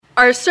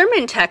Our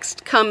sermon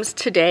text comes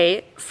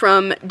today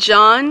from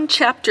John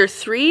chapter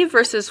 3,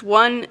 verses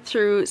 1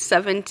 through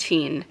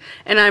 17,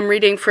 and I'm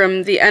reading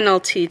from the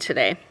NLT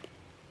today.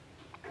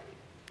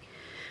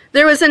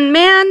 There was a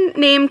man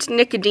named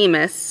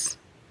Nicodemus,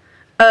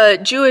 a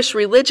Jewish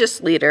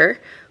religious leader,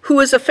 who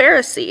was a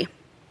Pharisee.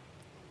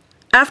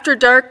 After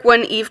dark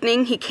one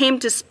evening, he came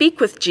to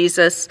speak with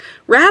Jesus.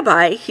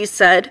 "Rabbi," he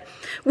said,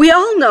 "we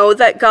all know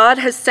that God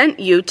has sent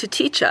you to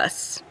teach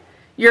us.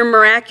 Your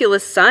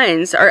miraculous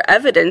signs are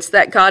evidence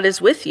that God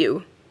is with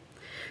you."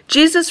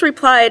 Jesus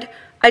replied,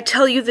 "I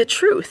tell you the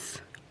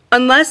truth.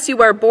 Unless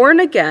you are born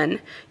again,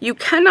 you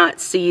cannot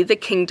see the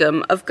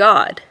kingdom of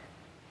God."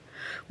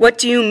 "What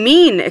do you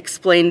mean?"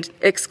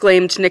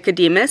 exclaimed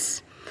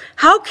Nicodemus.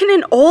 "How can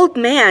an old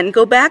man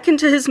go back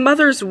into his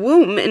mother's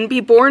womb and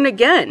be born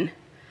again?"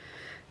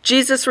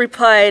 Jesus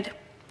replied,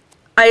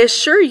 "I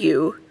assure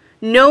you,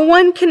 no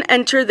one can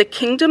enter the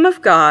kingdom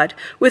of God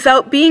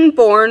without being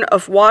born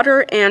of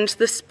water and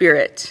the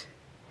Spirit.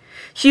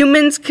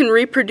 Humans can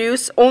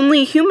reproduce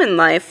only human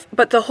life,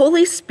 but the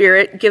Holy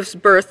Spirit gives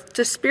birth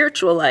to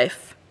spiritual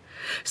life.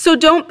 So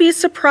don't be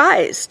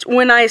surprised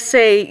when I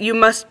say you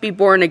must be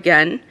born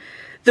again.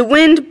 The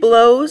wind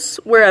blows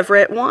wherever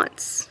it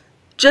wants.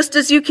 Just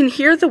as you can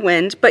hear the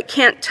wind but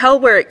can't tell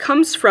where it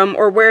comes from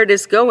or where it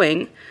is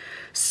going,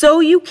 so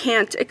you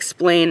can't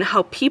explain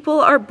how people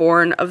are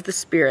born of the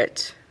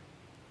Spirit."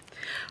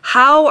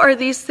 "How are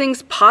these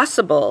things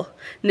possible?"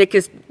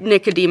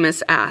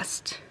 Nicodemus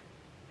asked.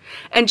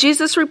 And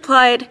Jesus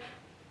replied,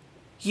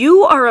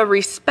 "You are a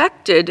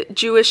respected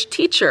Jewish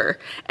teacher,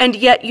 and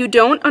yet you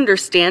don't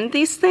understand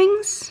these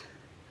things?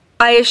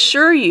 I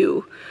assure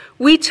you,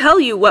 we tell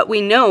you what we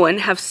know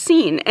and have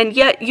seen, and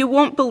yet you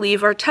won't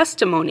believe our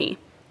testimony.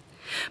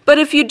 But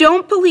if you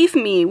don't believe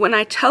me when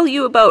I tell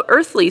you about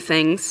earthly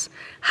things,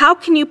 how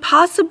can you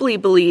possibly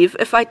believe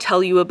if I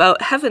tell you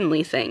about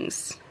heavenly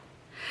things?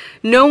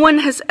 No one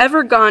has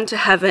ever gone to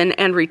heaven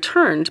and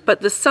returned,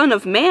 but the Son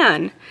of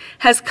Man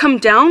has come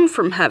down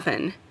from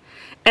heaven.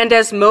 And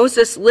as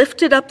Moses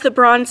lifted up the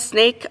bronze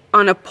snake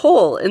on a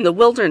pole in the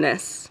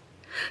wilderness,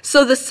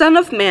 so the Son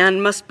of Man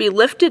must be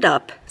lifted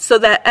up so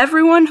that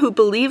everyone who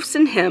believes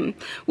in him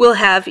will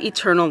have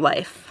eternal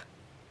life.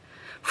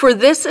 For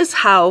this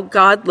is how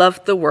God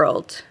loved the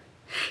world.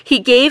 He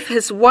gave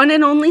his one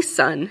and only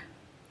Son,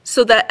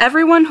 so that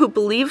everyone who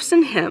believes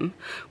in him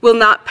will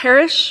not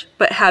perish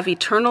but have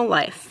eternal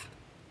life.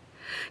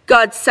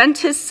 God sent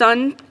his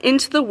Son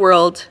into the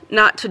world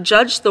not to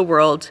judge the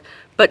world,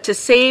 but to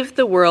save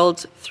the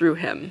world through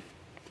him."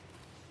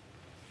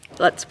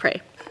 Let's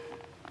pray.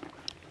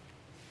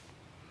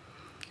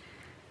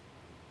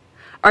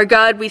 Our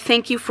God, we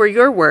thank you for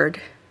your word.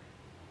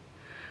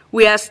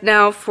 We ask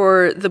now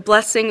for the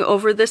blessing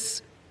over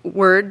this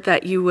word,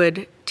 that you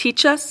would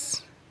teach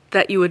us,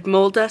 that you would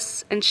mold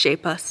us and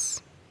shape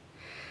us.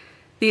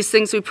 These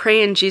things we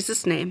pray in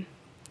Jesus' name.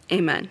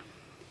 Amen.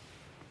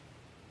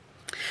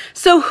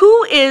 So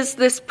who is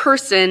this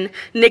person,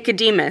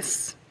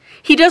 Nicodemus?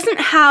 He doesn't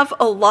have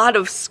a lot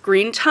of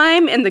screen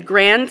time in the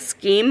grand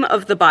scheme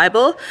of the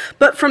Bible,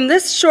 but from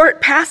this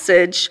short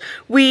passage,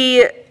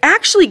 we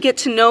actually get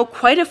to know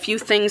quite a few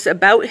things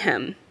about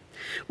him.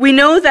 We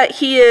know that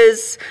he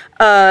is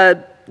a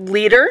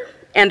leader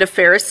and a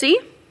Pharisee,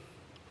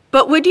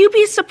 but would you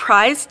be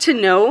surprised to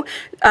know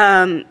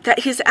that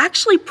he's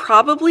actually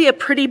probably a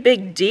pretty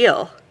big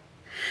deal?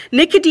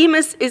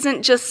 Nicodemus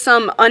isn't just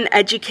some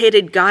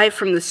uneducated guy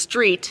from the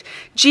street.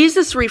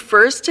 Jesus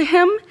refers to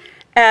him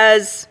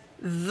as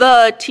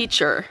the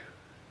teacher,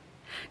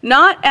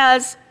 not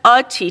as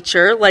a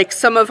teacher like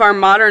some of our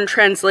modern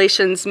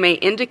translations may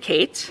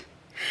indicate.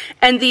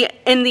 And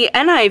in the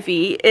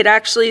NIV, it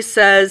actually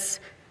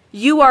says,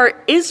 "You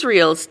are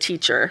Israel's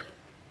teacher."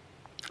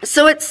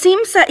 So it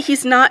seems that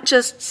he's not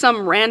just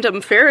some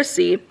random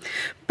Pharisee,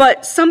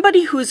 but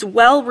somebody who's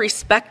well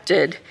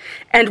respected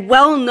and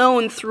well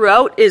known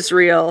throughout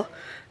Israel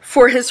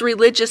for his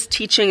religious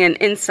teaching and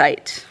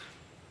insight.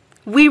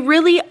 We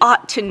really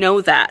ought to know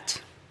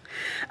that,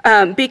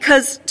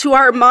 because to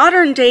our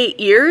modern day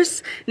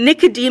ears,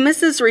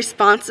 Nicodemus's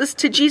responses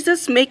to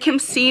Jesus make him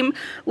seem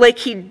like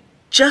he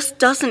just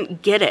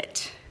doesn't get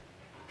it.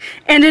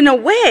 And in a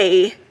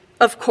way,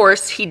 of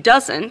course, he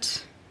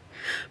doesn't.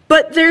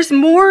 But there's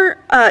more,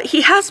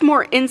 he has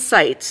more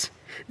insight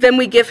than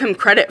we give him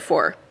credit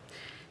for.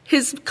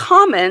 His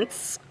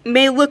comments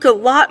may look a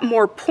lot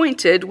more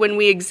pointed when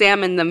we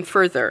examine them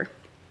further.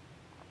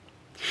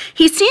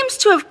 He seems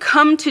to have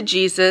come to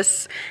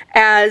Jesus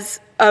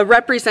as a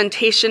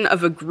representation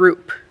of a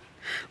group,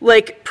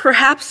 like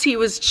perhaps he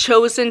was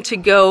chosen to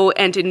go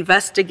and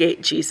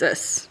investigate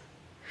Jesus.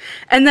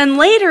 And then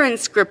later in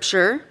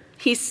Scripture,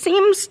 he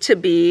seems to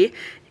be,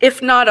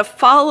 if not a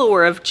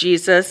follower of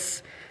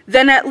Jesus,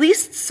 then at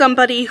least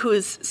somebody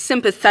who's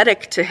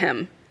sympathetic to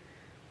him.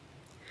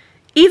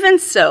 Even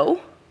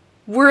so,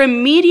 we're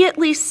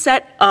immediately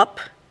set up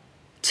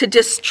to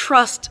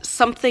distrust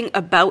something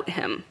about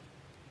him.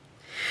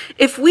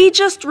 If we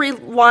just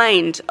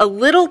rewind a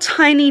little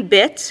tiny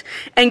bit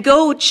and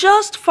go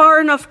just far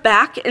enough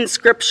back in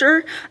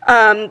Scripture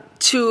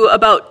to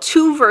about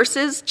 2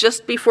 verses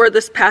just before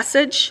this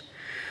passage,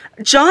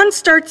 John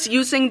starts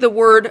using the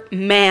word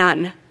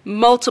man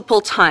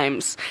multiple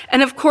times.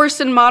 And of course,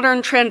 in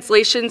modern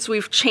translations,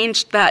 we've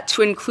changed that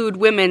to include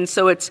women,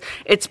 so it's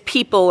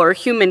people or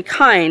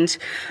humankind.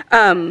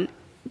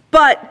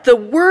 But the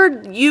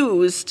word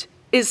used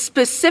is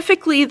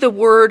specifically the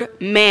word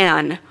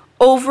man,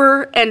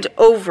 over and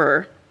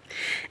over.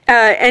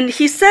 And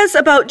he says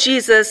about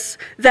Jesus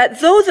that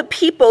though the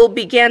people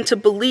began to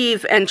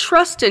believe and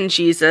trust in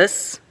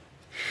Jesus,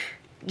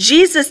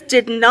 Jesus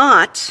did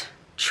not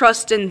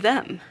trust in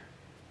them.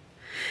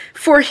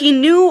 For he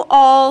knew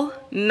all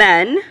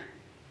men.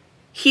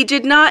 He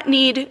did not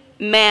need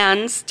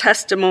man's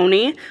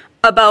testimony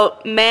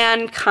about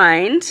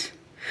mankind,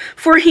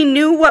 for he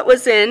knew what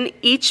was in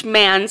each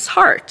man's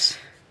heart.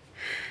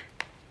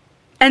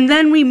 And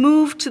then we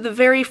move to the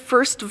very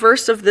first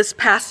verse of this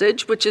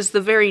passage, which is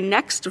the very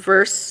next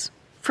verse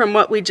from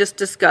what we just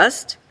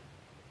discussed.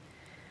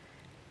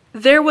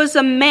 There was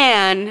a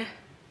man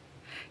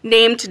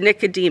named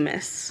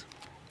Nicodemus.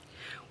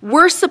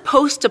 We're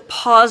supposed to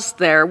pause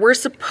there. We're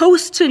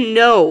supposed to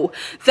know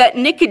that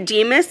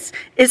Nicodemus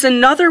is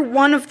another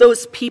one of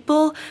those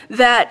people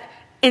that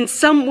in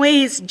some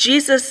ways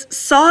Jesus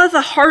saw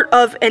the heart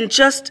of and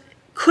just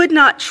could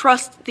not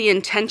trust the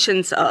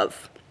intentions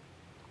of.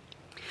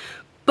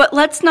 But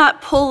let's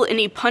not pull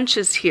any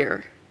punches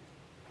here.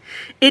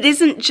 It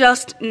isn't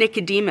just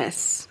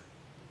Nicodemus.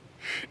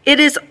 It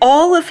is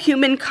all of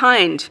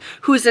humankind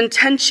whose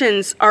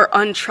intentions are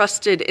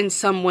untrusted in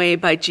some way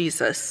by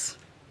Jesus.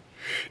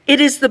 It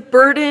is the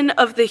burden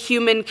of the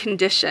human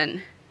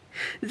condition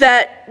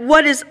that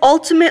what is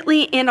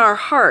ultimately in our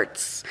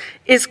hearts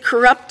is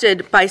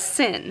corrupted by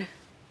sin.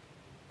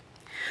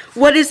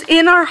 What is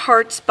in our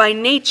hearts by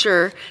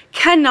nature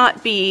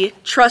cannot be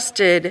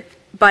trusted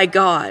by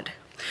God,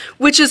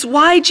 which is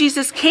why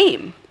Jesus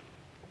came.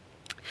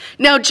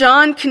 Now,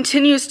 John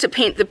continues to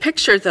paint the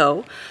picture,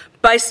 though,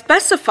 by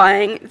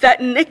specifying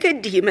that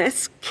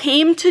Nicodemus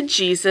came to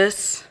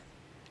Jesus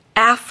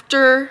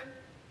after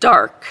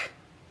dark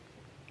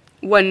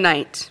one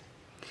night.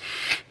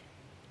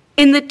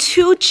 In the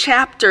 2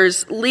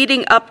 chapters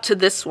leading up to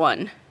this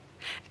one,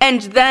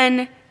 and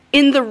then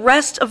in the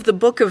rest of the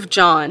book of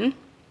John,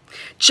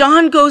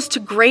 John goes to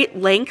great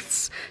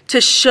lengths to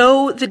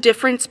show the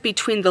difference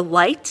between the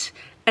light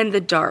and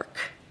the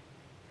dark.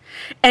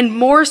 And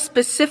more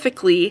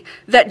specifically,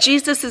 that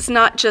Jesus is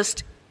not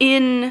just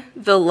in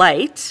the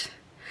light,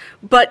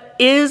 but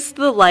is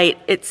the light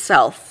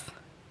itself.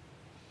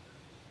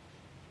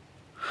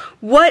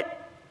 What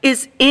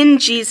is in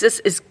Jesus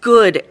is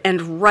good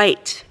and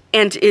right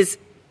and is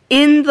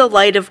in the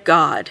light of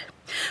God.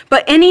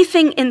 But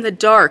anything in the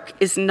dark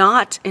is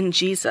not in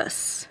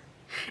Jesus.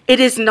 It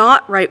is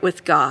not right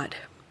with God.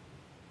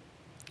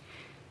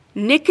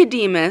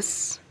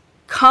 Nicodemus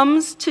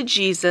comes to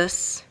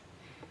Jesus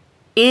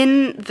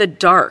in the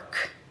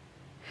dark,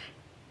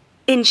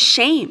 in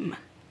shame.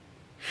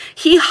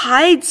 He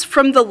hides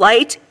from the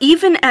light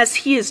even as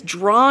he is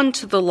drawn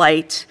to the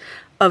light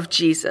of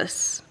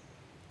Jesus.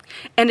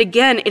 And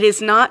again, it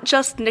is not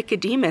just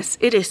Nicodemus,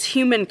 it is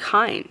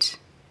humankind.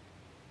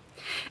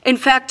 In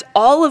fact,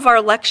 all of our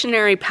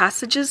lectionary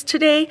passages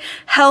today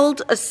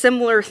held a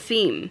similar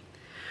theme,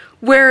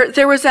 where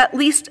there was at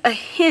least a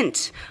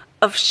hint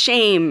of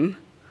shame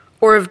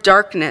or of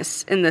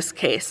darkness in this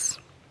case.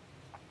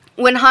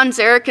 When Hans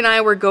Eric and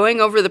I were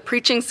going over the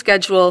preaching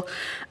schedule,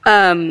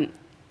 I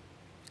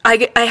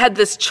had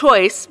this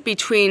choice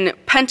between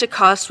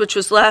Pentecost, which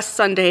was last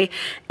Sunday,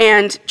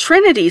 and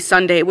Trinity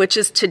Sunday, which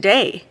is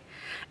today.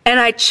 And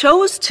I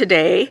chose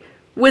today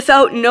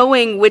without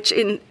knowing which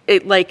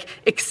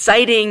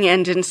exciting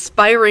and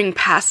inspiring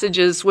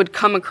passages would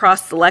come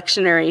across the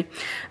lectionary,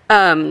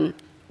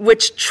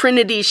 which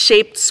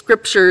Trinity-shaped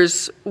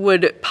scriptures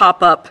would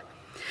pop up.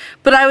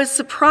 But I was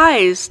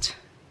surprised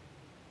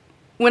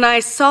when I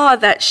saw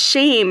that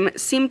shame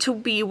seemed to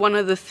be one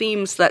of the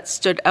themes that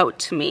stood out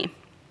to me.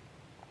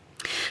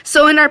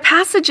 So in our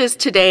passages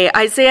today,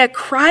 Isaiah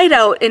cried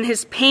out in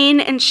his pain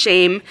and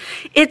shame,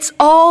 "It's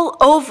all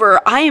over.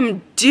 I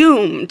am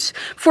doomed,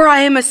 for I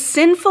am a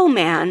sinful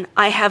man.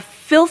 I have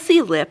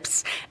filthy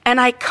lips, and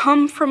I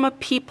come from a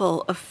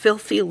people of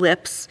filthy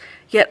lips.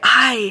 Yet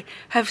I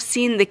have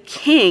seen the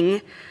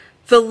King,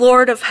 the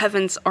Lord of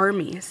heaven's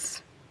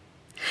armies."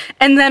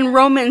 And then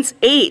Romans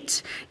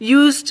 8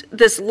 used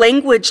this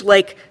language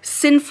like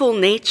sinful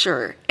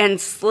nature and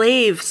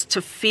slaves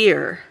to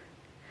fear.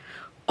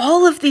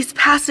 All of these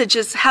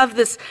passages have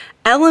this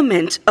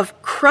element of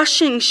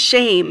crushing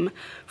shame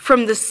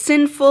from the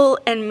sinful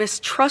and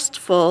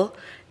mistrustful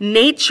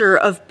nature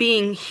of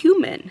being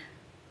human.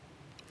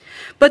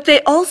 But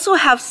they also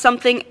have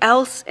something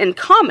else in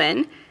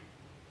common,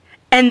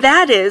 and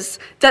that is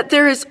that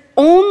there is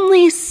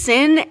only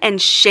sin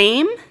and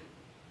shame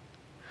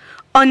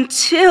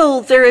until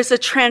there is a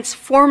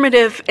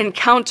transformative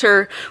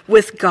encounter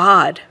with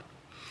God.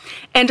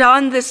 And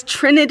on this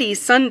Trinity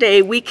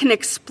Sunday, we can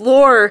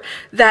explore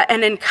that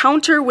an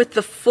encounter with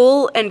the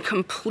full and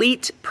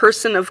complete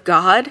person of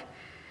God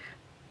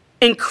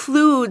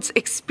includes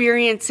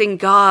experiencing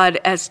God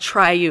as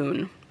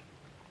triune.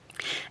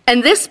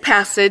 And this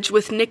passage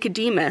with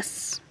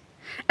Nicodemus,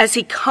 as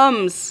he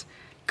comes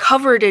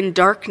covered in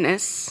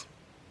darkness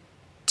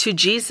to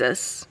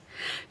Jesus,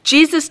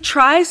 Jesus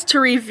tries to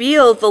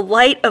reveal the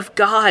light of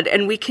God,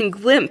 and we can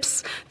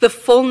glimpse the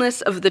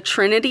fullness of the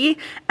Trinity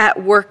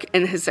at work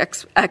in his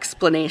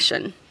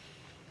explanation.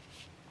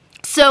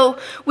 So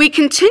we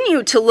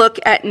continue to look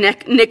at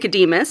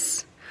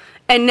Nicodemus,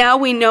 and now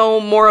we know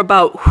more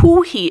about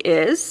who he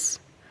is,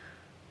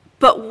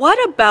 but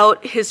what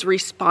about his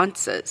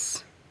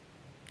responses?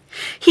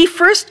 He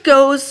first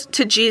goes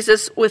to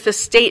Jesus with a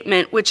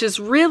statement which is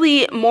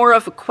really more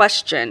of a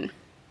question.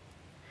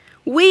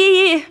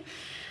 We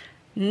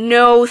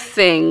know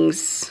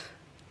things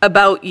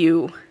about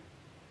you.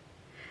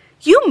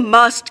 You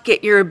must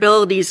get your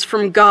abilities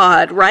from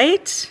God,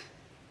 right?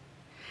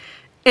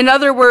 In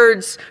other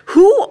words,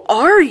 who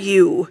are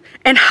you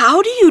and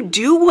how do you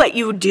do what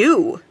you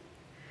do?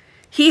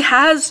 He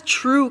has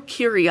true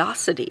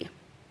curiosity.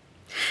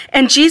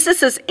 And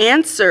Jesus'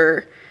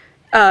 answer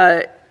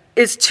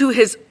is to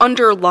his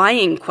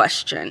underlying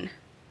question.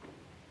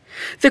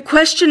 The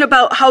question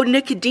about how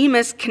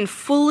Nicodemus can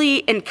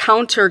fully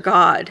encounter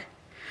God,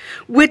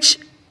 which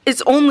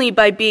is only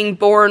by being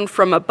born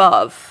from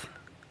above.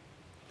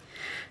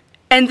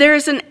 And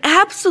there's an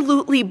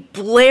absolutely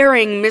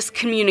blaring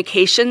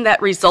miscommunication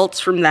that results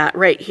from that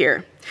right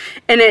here.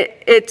 And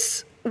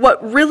it's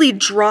what really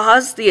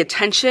draws the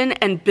attention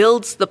and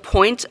builds the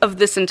point of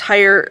this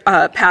entire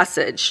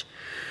passage.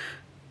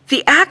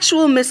 The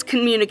actual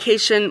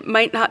miscommunication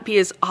might not be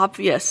as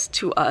obvious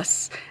to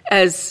us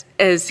as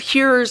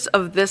hearers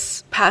of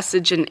this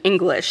passage in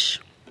English.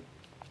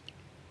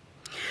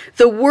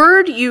 The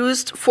word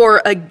used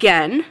for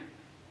again,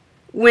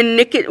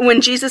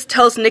 when Jesus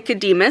tells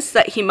Nicodemus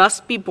that he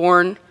must be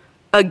born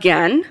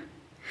again,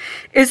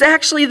 is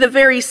actually the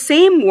very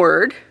same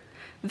word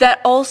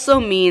that also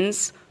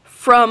means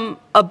from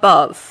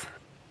above.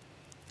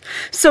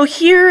 So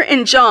here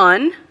in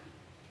John,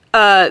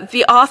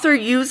 the author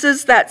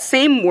uses that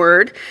same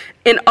word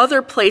in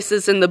other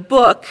places in the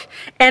book,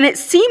 and it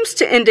seems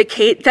to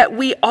indicate that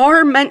we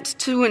are meant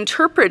to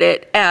interpret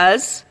it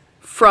as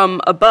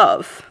from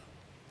above.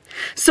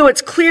 So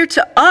it's clear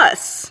to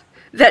us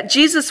that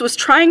Jesus was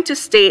trying to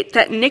state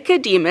that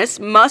Nicodemus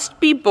must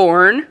be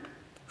born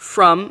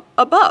from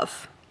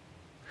above.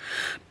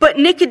 But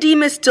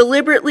Nicodemus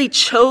deliberately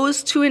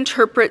chose to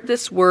interpret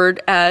this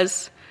word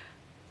as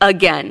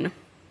again.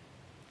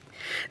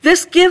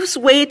 This gives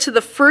way to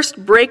the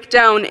first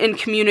breakdown in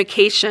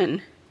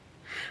communication.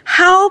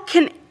 How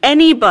can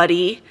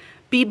anybody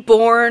be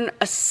born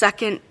a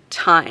second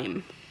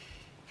time?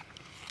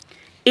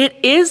 It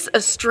is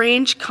a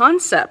strange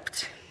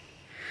concept,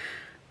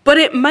 but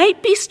it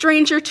might be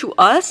stranger to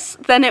us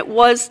than it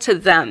was to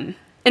them.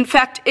 In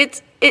fact,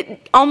 it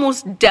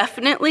almost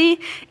definitely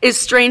is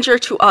stranger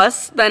to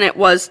us than it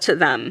was to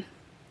them.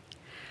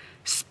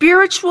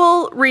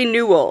 Spiritual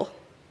renewal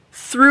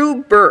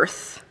through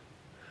birth,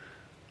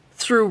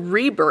 through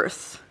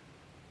rebirth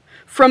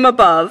from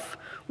above,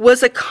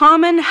 was a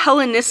common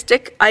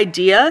Hellenistic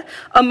idea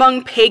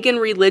among pagan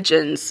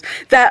religions,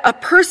 that a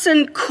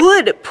person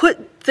could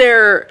put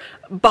their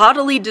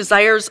bodily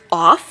desires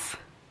off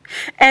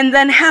and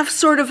then have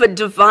sort of a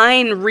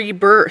divine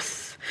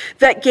rebirth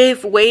that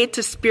gave way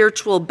to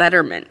spiritual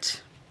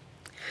betterment.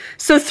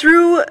 So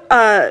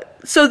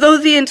though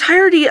the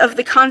entirety of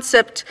the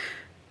concept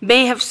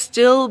may have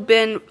still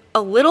been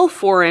a little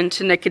foreign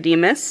to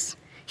Nicodemus,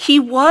 he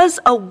was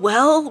a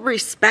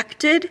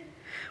well-respected,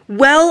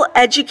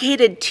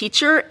 well-educated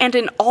teacher and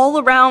an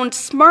all-around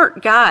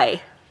smart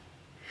guy.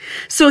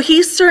 So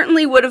he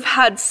certainly would have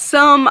had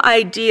some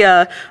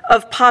idea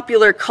of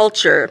popular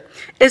culture,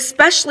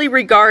 especially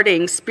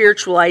regarding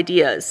spiritual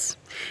ideas.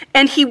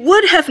 And he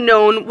would have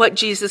known what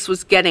Jesus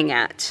was getting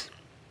at.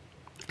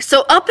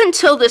 So up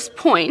until this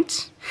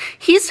point,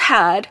 he's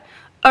had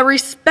a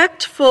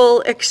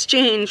respectful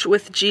exchange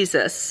with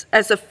Jesus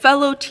as a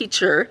fellow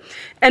teacher,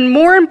 and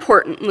more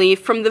importantly,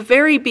 from the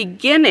very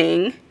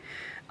beginning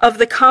of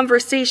the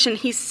conversation,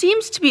 he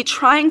seems to be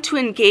trying to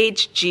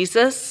engage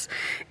Jesus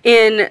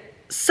in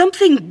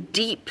something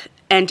deep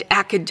and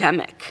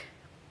academic.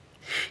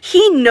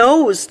 He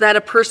knows that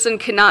a person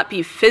cannot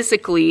be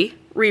physically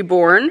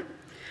reborn,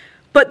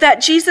 but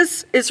that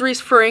Jesus is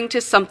referring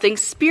to something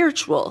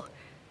spiritual.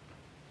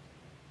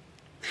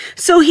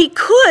 So he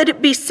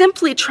could be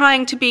simply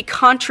trying to be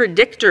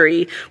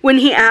contradictory when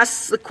he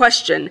asks the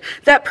question,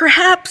 that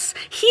perhaps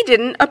he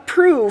didn't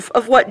approve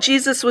of what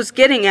Jesus was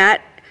getting at,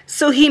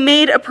 so he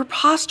made a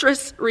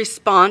preposterous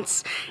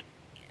response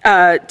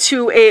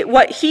to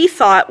what he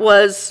thought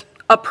was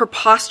a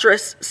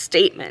preposterous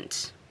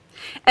statement.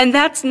 And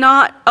that's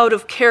not out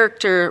of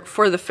character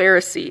for the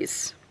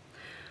Pharisees.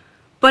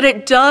 But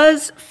it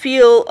does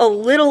feel a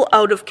little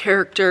out of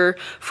character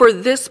for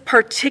this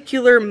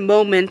particular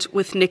moment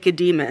with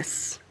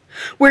Nicodemus,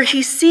 where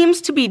he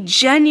seems to be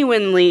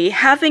genuinely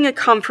having a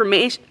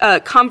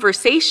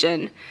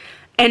conversation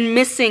and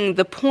missing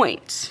the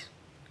point.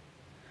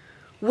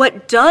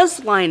 What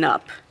does line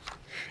up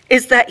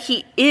is that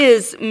he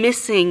is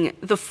missing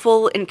the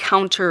full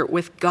encounter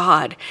with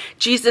God.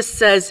 Jesus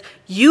says,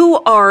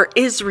 "You are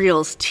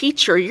Israel's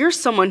teacher. You're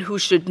someone who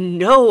should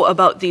know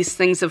about these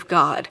things of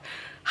God.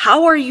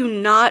 How are you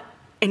not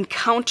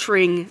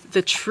encountering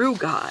the true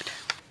God?"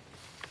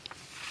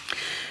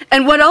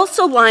 And what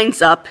also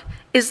lines up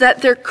is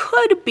that there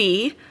could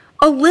be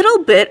a little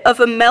bit of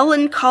a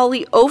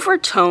melancholy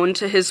overtone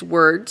to his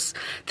words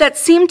that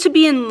seemed to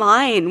be in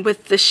line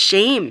with the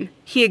shame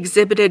he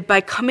exhibited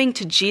by coming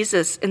to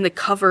Jesus in the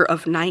cover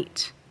of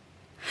night.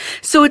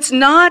 So it's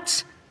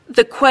not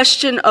the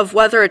question of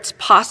whether it's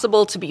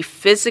possible to be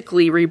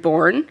physically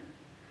reborn,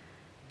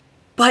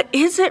 but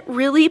is it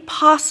really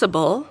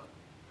possible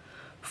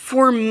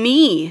for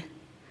me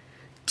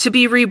to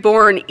be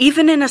reborn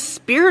even in a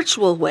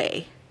spiritual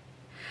way?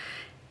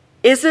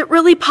 Is it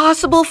really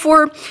possible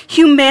for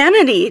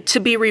humanity to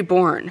be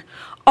reborn?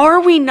 Are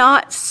we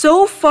not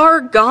so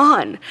far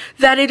gone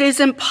that it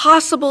is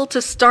impossible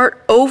to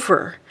start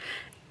over?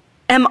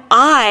 Am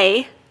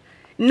I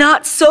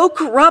not so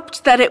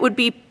corrupt that it would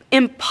be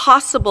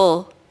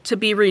impossible to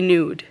be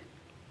renewed?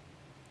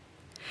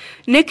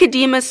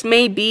 Nicodemus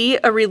may be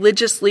a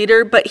religious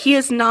leader, but he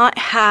has not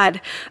had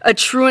a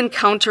true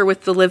encounter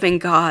with the living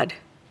God,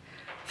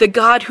 the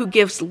God who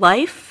gives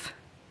life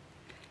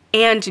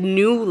and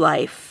new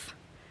life.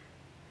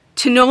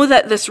 To know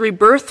that this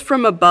rebirth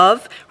from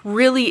above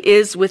really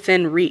is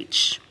within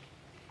reach.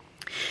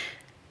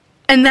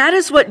 And that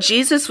is what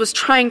Jesus was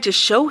trying to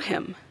show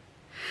him.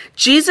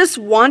 Jesus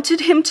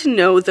wanted him to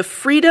know the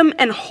freedom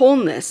and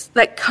wholeness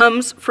that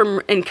comes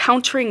from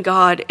encountering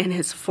God in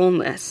his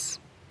fullness.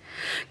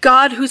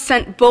 God, who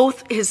sent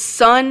both his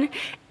Son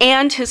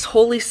and his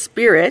Holy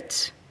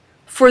Spirit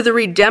for the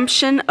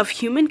redemption of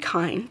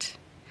humankind,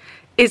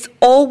 is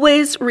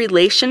always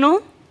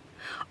relational,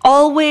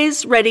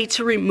 always ready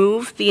to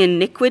remove the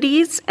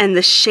iniquities and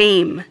the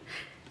shame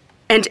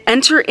and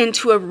enter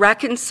into a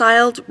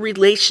reconciled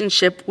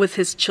relationship with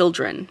his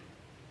children.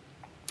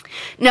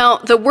 Now,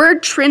 the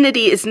word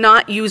Trinity is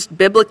not used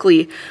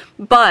biblically,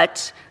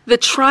 but the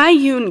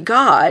triune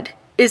God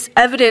is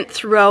evident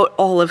throughout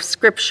all of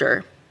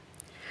Scripture.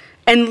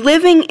 And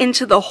living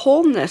into the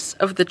wholeness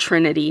of the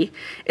Trinity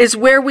is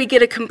where we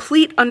get a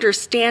complete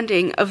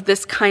understanding of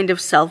this kind of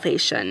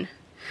salvation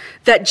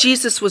that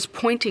Jesus was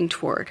pointing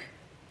toward.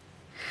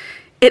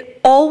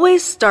 It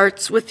always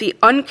starts with the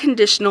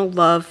unconditional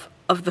love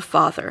of the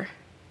Father.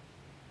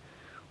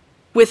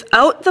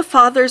 Without the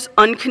Father's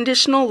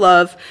unconditional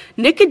love,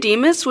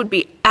 Nicodemus would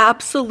be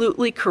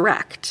absolutely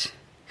correct.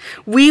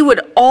 We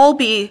would all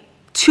be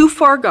too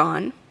far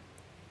gone.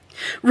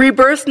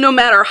 Rebirth, no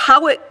matter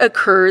how it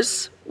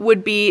occurs,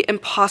 would be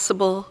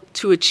impossible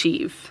to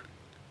achieve.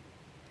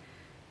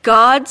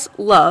 God's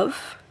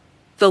love,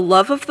 the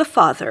love of the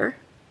Father,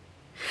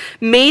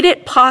 made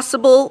it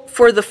possible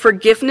for the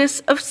forgiveness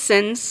of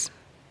sins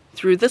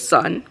through the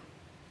Son,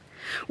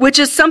 which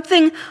is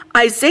something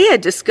Isaiah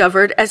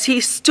discovered as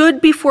he stood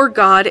before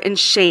God in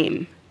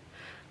shame,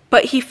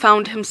 but he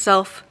found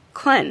himself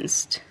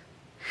cleansed.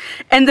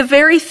 And the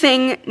very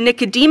thing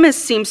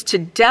Nicodemus seems to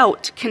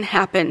doubt can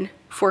happen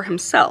for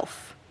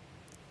himself.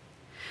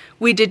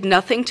 We did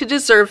nothing to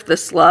deserve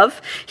this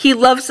love. He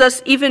loves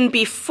us even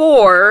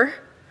before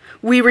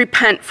we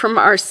repent from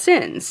our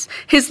sins.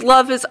 His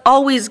love is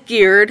always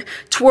geared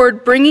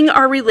toward bringing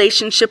our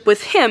relationship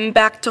with him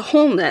back to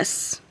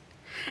wholeness.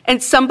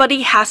 And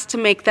somebody has to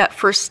make that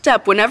first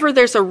step. Whenever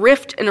there's a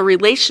rift in a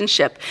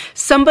relationship,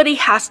 somebody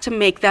has to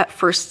make that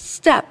first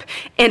step.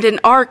 And in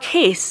our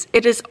case,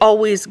 it is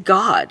always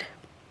God.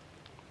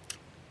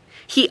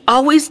 He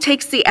always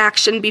takes the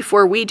action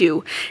before we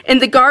do. In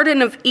the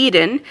Garden of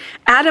Eden,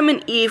 Adam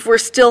and Eve were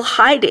still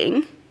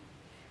hiding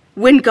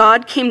when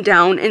God came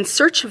down in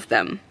search of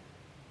them.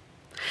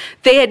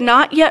 They had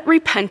not yet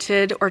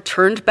repented or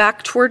turned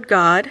back toward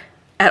God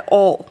at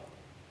all.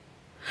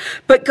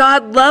 But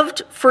God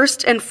loved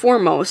first and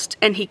foremost,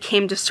 and he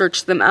came to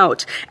search them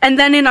out. And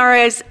then in our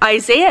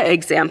Isaiah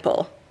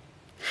example,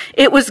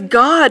 it was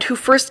God who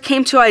first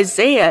came to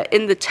Isaiah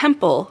in the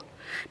temple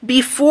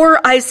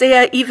before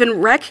Isaiah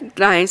even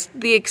recognized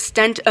the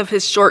extent of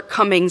his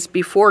shortcomings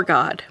before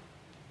God.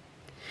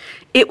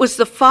 It was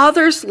the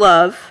Father's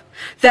love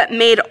that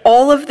made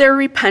all of their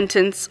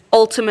repentance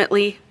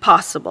ultimately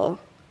possible.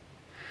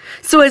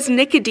 So as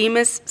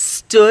Nicodemus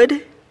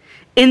stood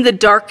in the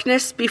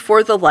darkness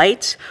before the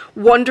light,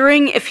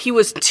 wondering if he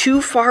was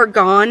too far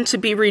gone to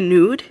be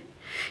renewed,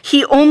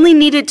 he only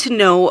needed to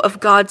know of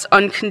God's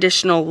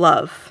unconditional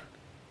love.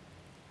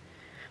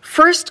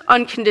 First,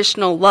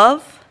 unconditional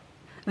love,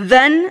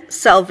 then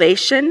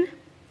salvation,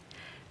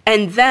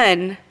 and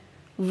then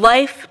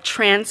life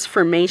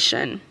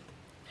transformation.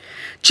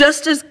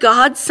 Just as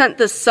God sent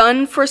the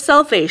Son for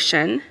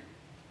salvation,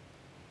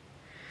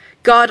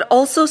 God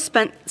also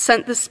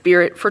sent the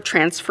Spirit for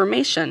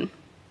transformation.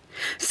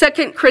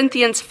 2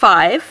 Corinthians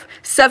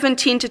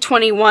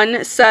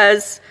 5:17-21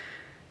 says,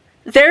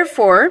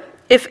 Therefore,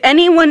 if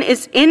anyone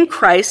is in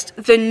Christ,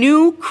 the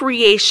new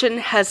creation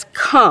has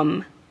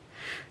come.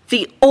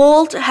 The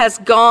old has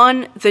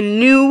gone, the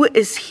new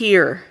is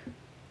here.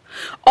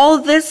 All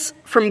this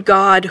from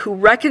God, who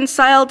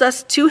reconciled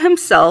us to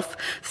himself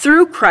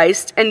through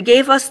Christ and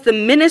gave us the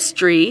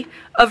ministry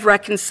of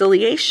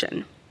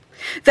reconciliation.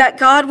 That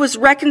God was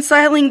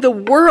reconciling the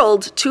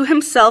world to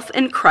himself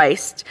in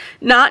Christ,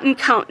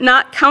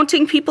 not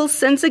counting people's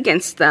sins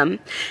against them,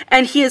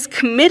 and he has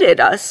committed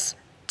us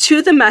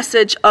to the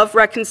message of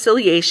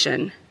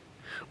reconciliation.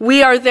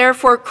 We are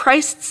therefore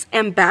Christ's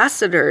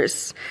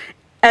ambassadors,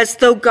 as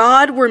though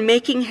God were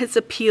making his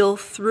appeal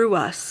through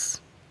us.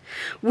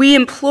 We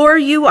implore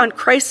you on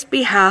Christ's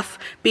behalf,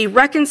 be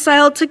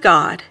reconciled to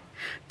God.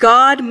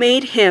 God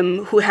made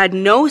him who had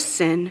no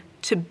sin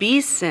to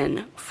be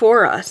sin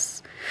for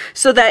us,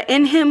 so that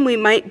in him we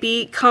might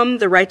become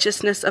the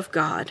righteousness of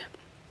God.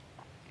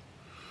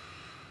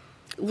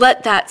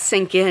 Let that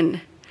sink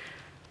in.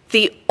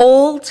 The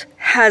old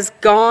has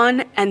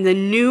gone and the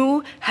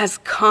new has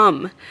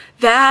come.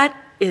 That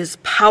is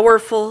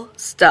powerful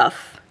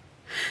stuff.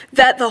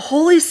 That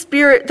Holy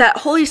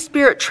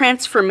Spirit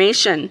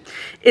transformation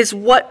is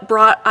what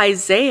brought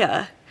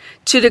Isaiah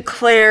to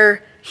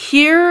declare,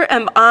 "Here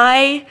am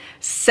I,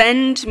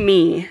 send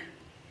me."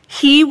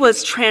 He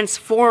was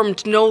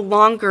transformed, no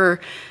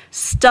longer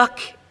stuck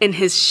in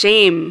his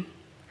shame,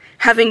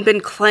 having been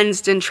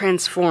cleansed and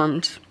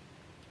transformed.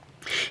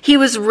 He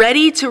was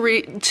ready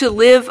to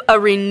live a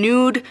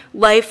renewed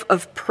life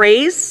of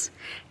praise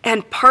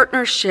and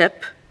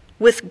partnership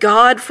with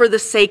God for the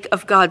sake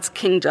of God's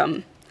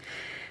kingdom.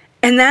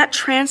 And that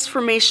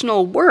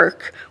transformational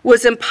work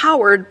was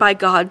empowered by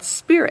God's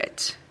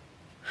Spirit.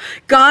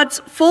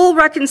 God's full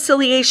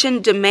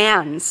reconciliation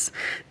demands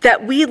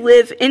that we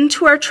live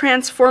into our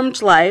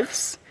transformed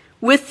lives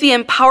with the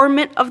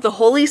empowerment of the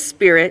Holy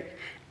Spirit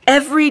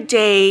every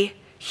day,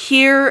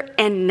 here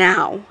and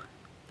now.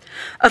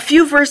 A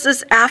few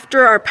verses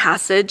after our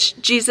passage,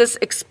 Jesus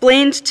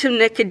explained to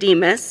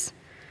Nicodemus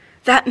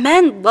that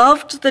men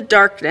loved the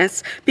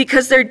darkness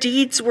because their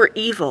deeds were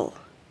evil.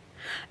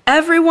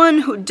 Everyone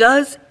who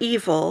does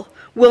evil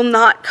will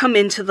not come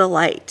into the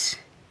light.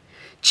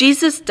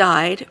 Jesus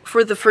died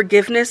for the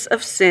forgiveness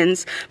of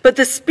sins, but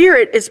the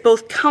Spirit is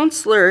both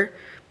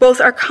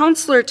our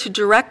counselor to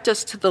direct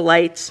us to the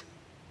light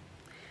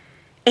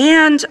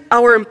and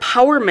our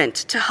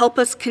empowerment to help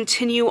us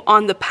continue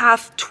on the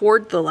path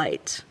toward the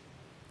light.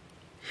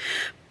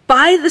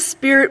 By the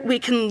Spirit, we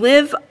can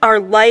live our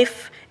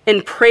life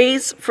in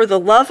praise for the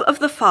love of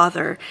the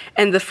Father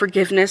and the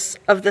forgiveness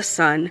of the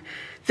Son,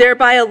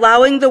 thereby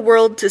allowing the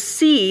world to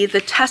see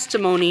the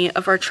testimony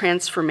of our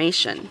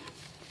transformation.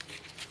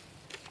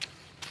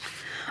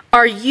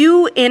 Are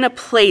you in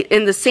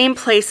the same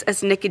place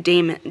as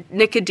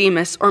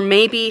Nicodemus, or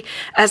maybe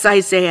as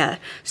Isaiah,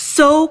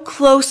 so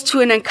close to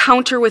an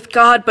encounter with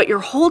God, but you're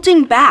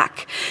holding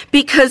back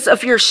because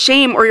of your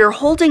shame, or you're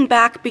holding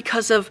back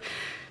because of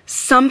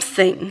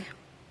something?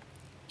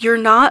 You're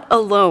not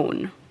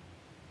alone.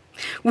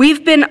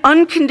 We've been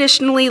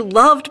unconditionally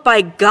loved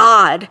by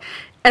God,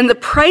 and the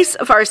price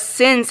of our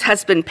sins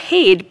has been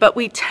paid, but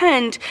we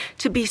tend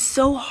to be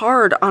so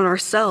hard on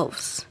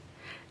ourselves.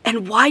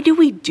 And why do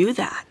we do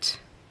that?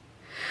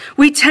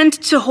 We tend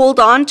to hold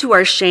on to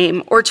our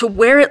shame, or to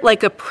wear it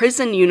like a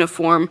prison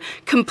uniform,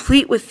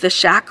 complete with the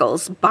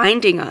shackles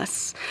binding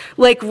us.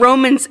 Like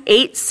Romans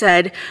 8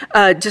 said,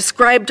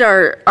 described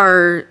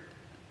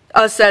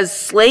us as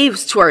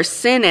slaves to our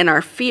sin and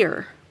our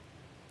fear.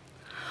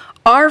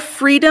 Our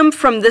freedom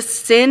from this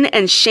sin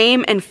and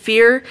shame and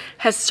fear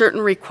has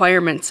certain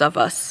requirements of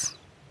us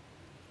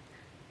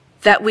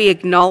that we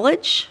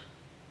acknowledge,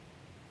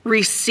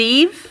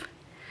 receive,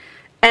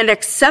 and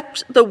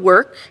accept the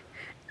work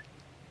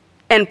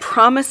and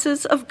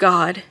promises of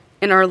God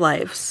in our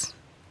lives.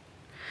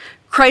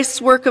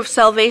 Christ's work of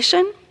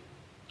salvation,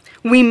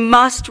 we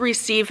must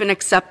receive and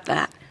accept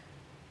that.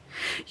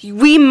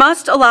 We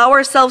must allow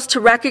ourselves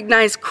to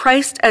recognize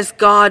Christ as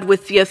God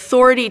with the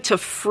authority to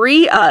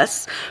free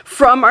us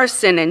from our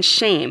sin and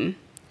shame.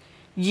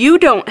 You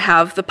don't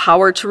have the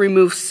power to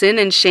remove sin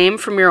and shame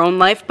from your own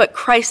life, but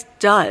Christ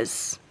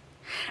does.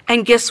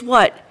 And guess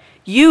what?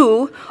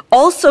 You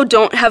also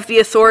don't have the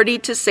authority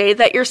to say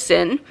that your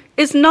sin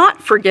is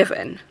not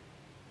forgiven,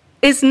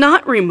 is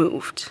not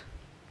removed.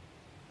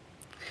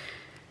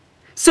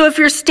 So if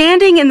you're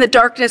standing in the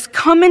darkness,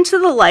 come into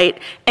the light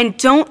and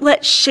don't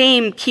let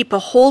shame keep a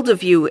hold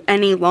of you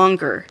any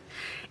longer.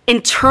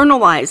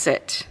 Internalize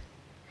it.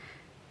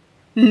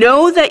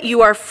 Know that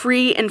you are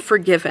free and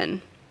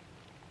forgiven.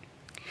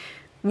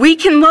 We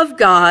can love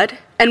God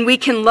and we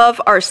can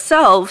love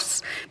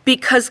ourselves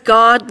because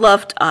God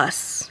loved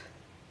us.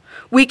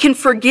 We can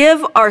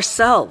forgive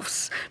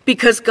ourselves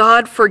because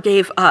God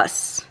forgave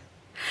us.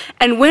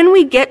 And when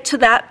we get to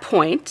that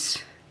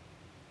point,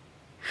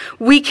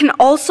 we can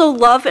also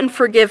love and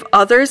forgive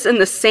others in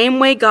the same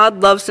way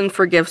God loves and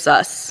forgives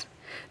us.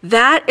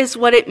 That is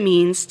what it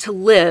means to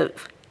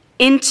live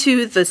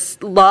into the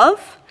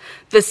love,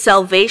 the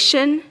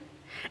salvation,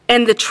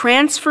 and the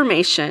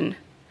transformation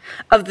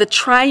of the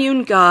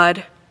triune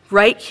God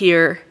right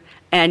here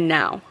and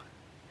now.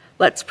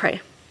 Let's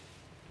pray.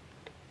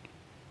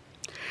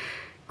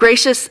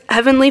 Gracious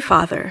Heavenly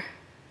Father,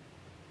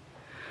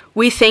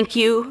 we thank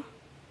you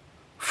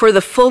for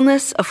the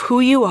fullness of who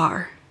you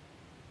are.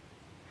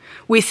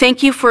 We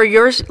thank you for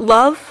your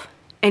love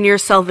and your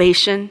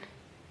salvation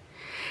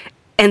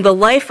and the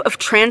life of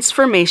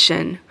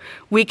transformation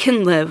we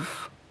can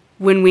live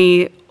when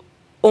we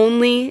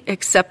only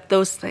accept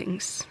those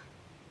things.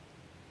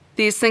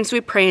 These things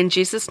we pray in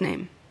Jesus'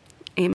 name.